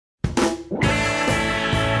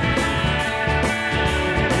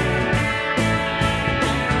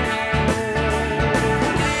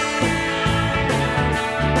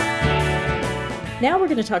Now we're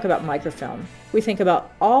going to talk about microfilm. We think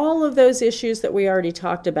about all of those issues that we already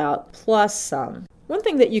talked about, plus some. One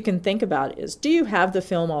thing that you can think about is, do you have the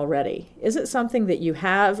film already? Is it something that you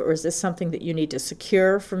have, or is this something that you need to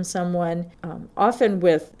secure from someone? Often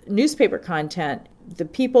with newspaper content, the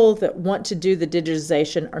people that want to do the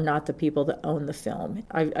digitization are not the people that own the film.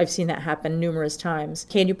 I've seen that happen numerous times.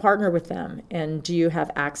 Can you partner with them, and do you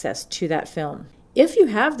have access to that film? If you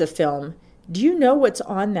have the film, do you know what's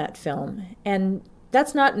on that film? And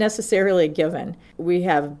that's not necessarily a given. We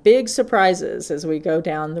have big surprises as we go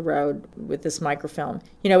down the road with this microfilm.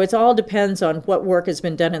 It all depends on what work has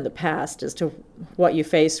been done in the past as to what you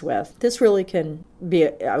face with. This really can be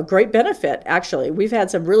a great benefit, actually. We've had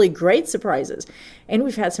some really great surprises, and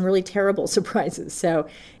we've had some really terrible surprises. So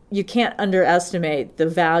you can't underestimate the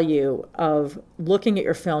value of looking at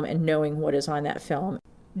your film and knowing what is on that film.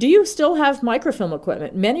 Do you still have microfilm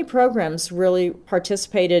equipment? Many programs really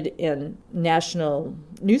participated in national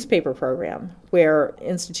newspaper program where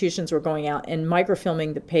institutions were going out and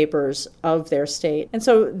microfilming the papers of their state. And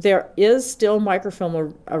so there is still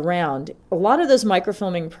microfilm around. A lot of those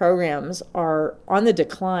microfilming programs are on the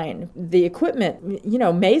decline. The equipment,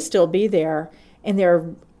 may still be there, and there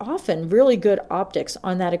are often really good optics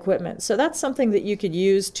on that equipment. So that's something that you could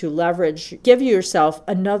use to leverage, give yourself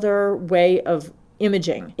another way of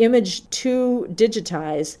imaging. Image to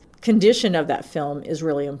digitize, condition of that film is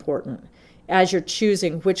really important as you're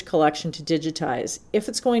choosing which collection to digitize. If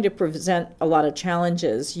it's going to present a lot of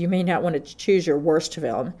challenges, you may not want to choose your worst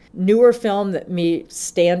film. Newer film that meets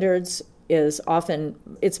standards is often,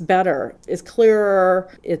 it's better, it's clearer,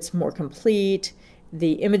 it's more complete.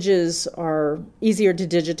 The images are easier to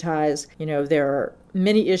digitize. There are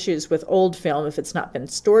many issues with old film if it's not been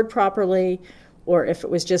stored properly, or if it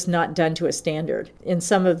was just not done to a standard. In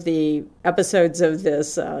some of the episodes of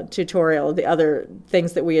this tutorial, the other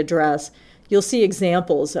things that we address, you'll see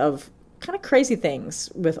examples of kind of crazy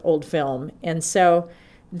things with old film. And so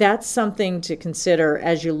that's something to consider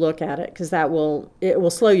as you look at it, because it will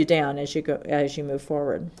slow you down as you move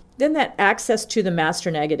forward. Then that access to the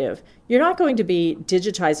master negative. You're not going to be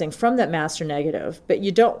digitizing from that master negative, but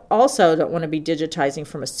you don't want to be digitizing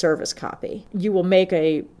from a service copy. You will make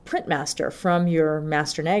a print master from your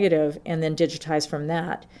master negative and then digitize from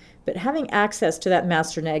that. But having access to that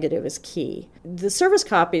master negative is key. The service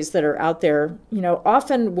copies that are out there,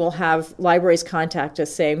 often will have libraries contact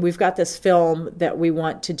us saying, we've got this film that we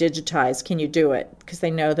want to digitize. Can you do it? Because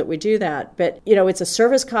they know that we do that. But, it's a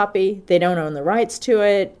service copy. They don't own the rights to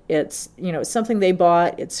it. It's, something they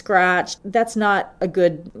bought. It's scratched. That's not a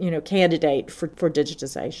good, candidate for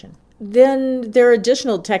digitization. Then there are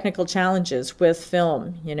additional technical challenges with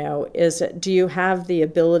film. Do you have the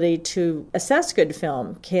ability to assess good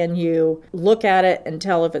film? Can you look at it and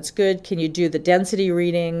tell if it's good? Can you do the density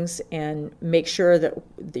readings and make sure that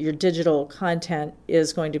your digital content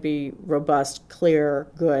is going to be robust, clear,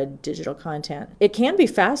 good digital content? It can be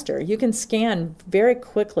faster. You can scan very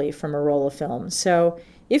quickly from a roll of film. So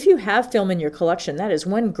if you have film in your collection, that is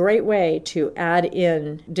one great way to add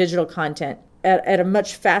in digital content at a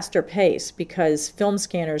much faster pace, because film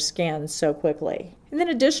scanners scan so quickly. And then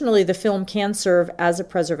additionally, the film can serve as a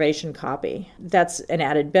preservation copy. That's an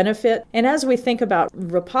added benefit. And as we think about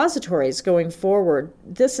repositories going forward,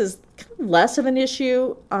 this is less of an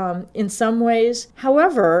issue in some ways.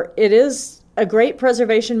 However, it is a great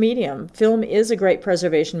preservation medium. Film is a great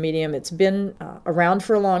preservation medium. It's been around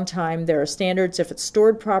for a long time. There are standards. If it's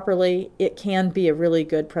stored properly, it can be a really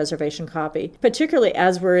good preservation copy, particularly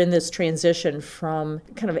as we're in this transition from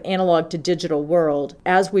kind of analog to digital world.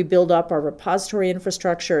 As we build up our repository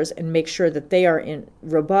infrastructures and make sure that they are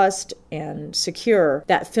robust and secure,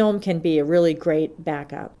 that film can be a really great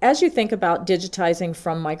backup. As you think about digitizing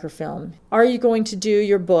from microfilm, are you going to do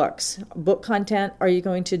your book content? Are you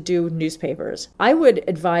going to do newspapers? I would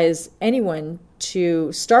advise anyone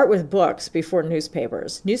to start with books before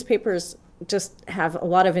newspapers. Newspapers just have a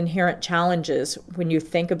lot of inherent challenges when you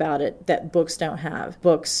think about it that books don't have.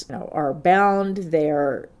 Books are bound, they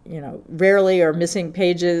are rarely are missing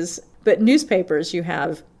pages, but newspapers, you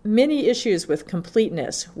have many issues with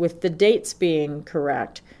completeness, with the dates being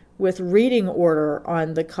correct, with reading order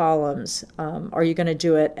on the columns. Are you going to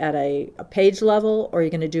do it at a page level, or are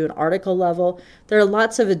you going to do an article level? There are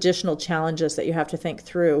lots of additional challenges that you have to think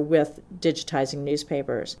through with digitizing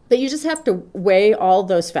newspapers. But you just have to weigh all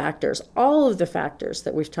those factors, all of the factors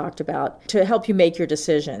that we've talked about, to help you make your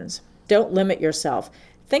decisions. Don't limit yourself.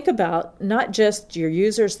 Think about not just your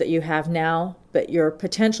users that you have now, but your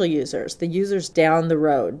potential users, the users down the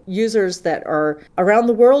road, users that are around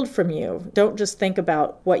the world from you. Don't just think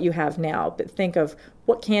about what you have now, but think of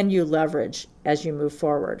what can you leverage as you move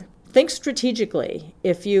forward. think strategically.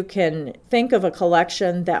 If you can think of a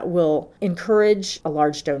collection that will encourage a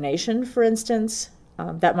large donation, for instance,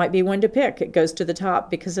 that might be one to pick. It goes to the top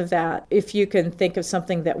because of that. If you can think of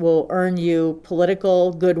something that will earn you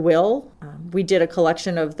political goodwill, we did a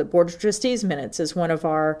collection of the Board of Trustees minutes as one of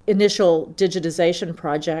our initial digitization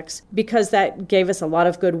projects because that gave us a lot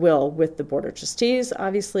of goodwill with the Board of Trustees,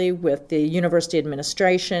 obviously, with the university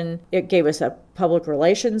administration. It gave us a public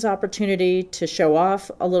relations opportunity to show off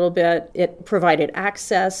a little bit. It provided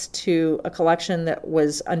access to a collection that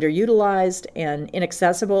was underutilized and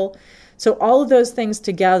inaccessible. So all of those things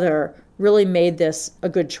together really made this a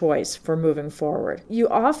good choice for moving forward. You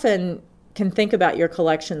often can think about your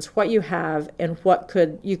collections, what you have, and what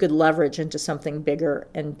you could leverage into something bigger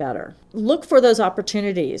and better. Look for those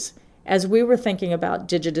opportunities. As we were thinking about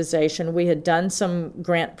digitization, we had done some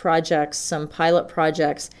grant projects, some pilot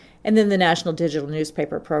projects, and then the National Digital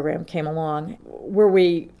Newspaper Program came along. Were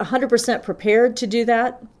we 100% prepared to do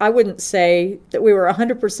that? I wouldn't say that we were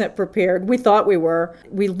 100% prepared. We thought we were.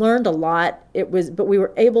 We learned a lot. But we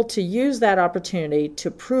were able to use that opportunity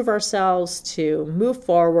to prove ourselves, to move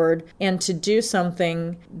forward, and to do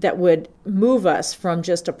something that would move us from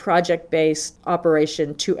just a project-based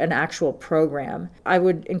operation to an actual program. I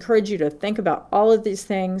would encourage you to think about all of these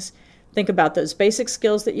things. Think about those basic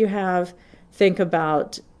skills that you have. Think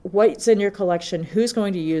about what's in your collection, who's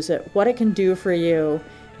going to use it, what it can do for you,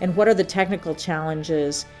 and what are the technical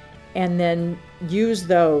challenges, and then use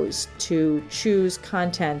those to choose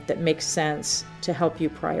content that makes sense to help you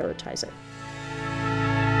prioritize it.